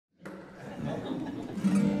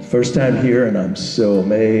First time here, and I'm so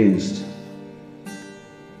amazed.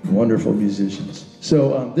 Wonderful musicians.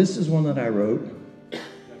 So this is one that I wrote.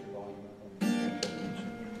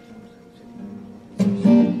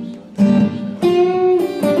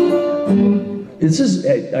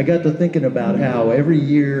 I got to thinking about how every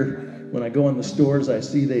year when I go in the stores, I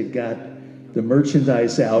see they've got the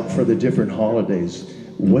merchandise out for the different holidays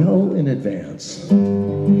well in advance.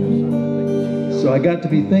 So I got to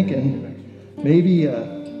be thinking, maybe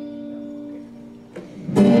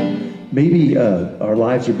our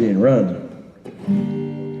lives are being run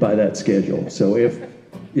by that schedule. So if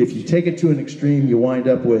you take it to an extreme, you wind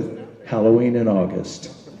up with Halloween in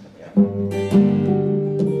August.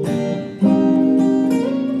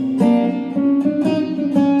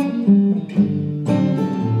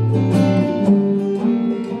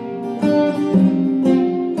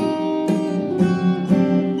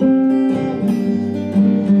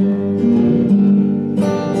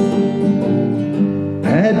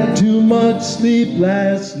 Sleep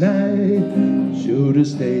last night, should have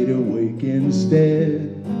stayed awake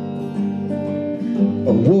instead.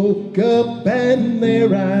 I woke up and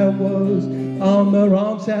there I was on the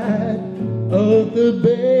wrong side of the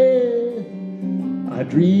bed. I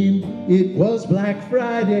dreamed it was Black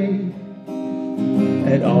Friday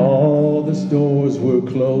and all the stores were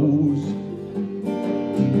closed.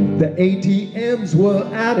 The ATMs were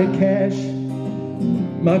out of cash,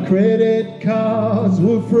 my credit cards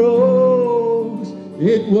were froze.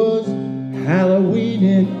 It was Halloween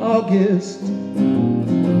in August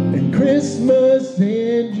and Christmas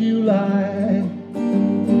in July.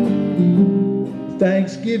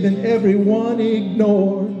 Thanksgiving everyone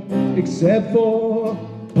ignored except for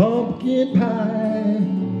pumpkin pie.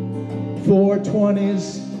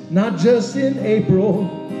 420's not just in April,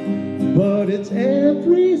 but it's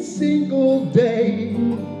every single day.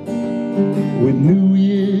 With New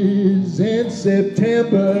Year's in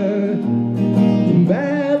September,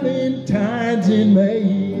 Valentine's in May.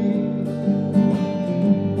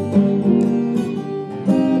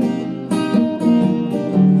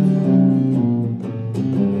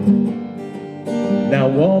 Now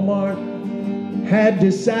Walmart had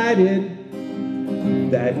decided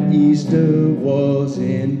that Easter was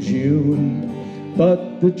in June,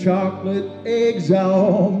 but the chocolate eggs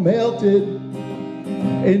all melted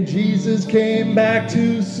and Jesus came back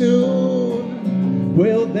too soon.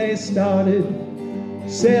 Well, they started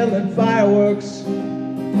selling fireworks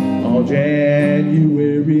on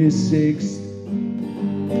January 6th,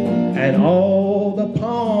 and all the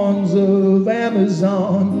pawns of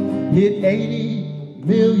Amazon hit 80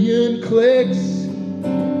 million clicks.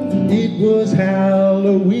 It was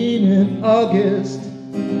Halloween in August,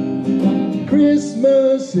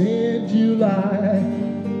 Christmas in July.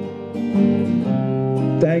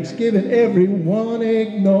 Thanksgiving everyone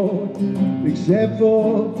ignored except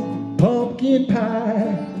for pumpkin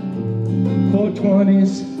pie.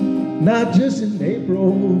 420's not just in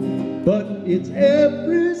April, but it's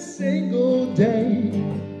every single day.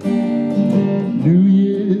 New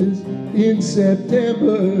Year's in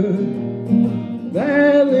September,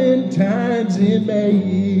 Valentine's in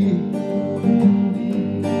May.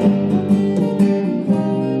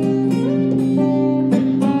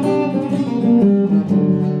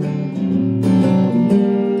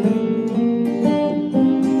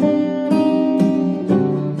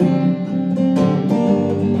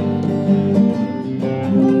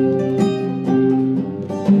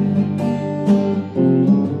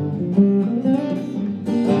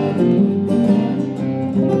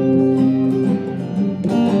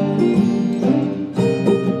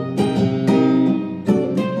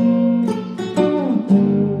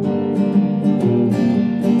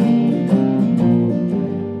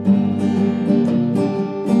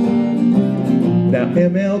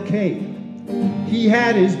 MLK, he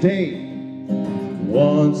had his day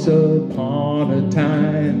once upon a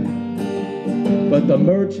time, but the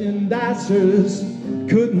merchandisers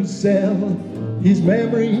couldn't sell his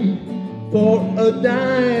memory for a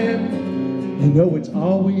dime. You know it's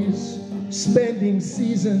always spending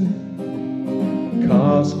season.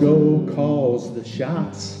 Costco calls the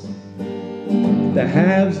shots. The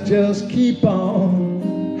haves just keep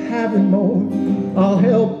on having more. I'll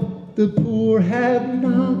help the poor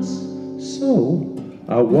have-nots. So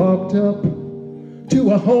I walked up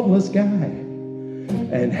to a homeless guy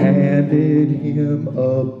and handed him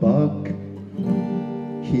a buck.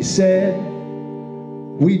 He said,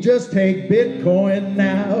 "We just take Bitcoin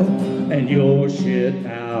now and you're shit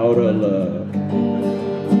out of luck."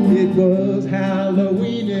 It was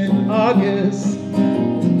Halloween in August,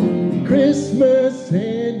 Christmas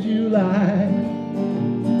in July.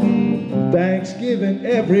 Thanksgiving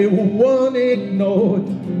everyone ignored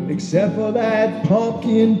except for that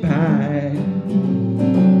pumpkin pie.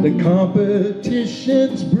 The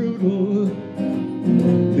competition's brutal,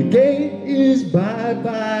 the gate is bye,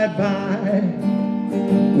 bye, bye.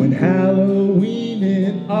 When Halloween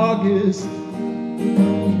in August,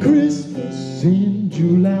 Christmas in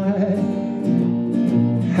July.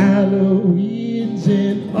 Halloween's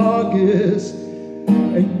in August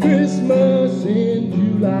and Christmas in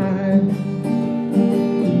July.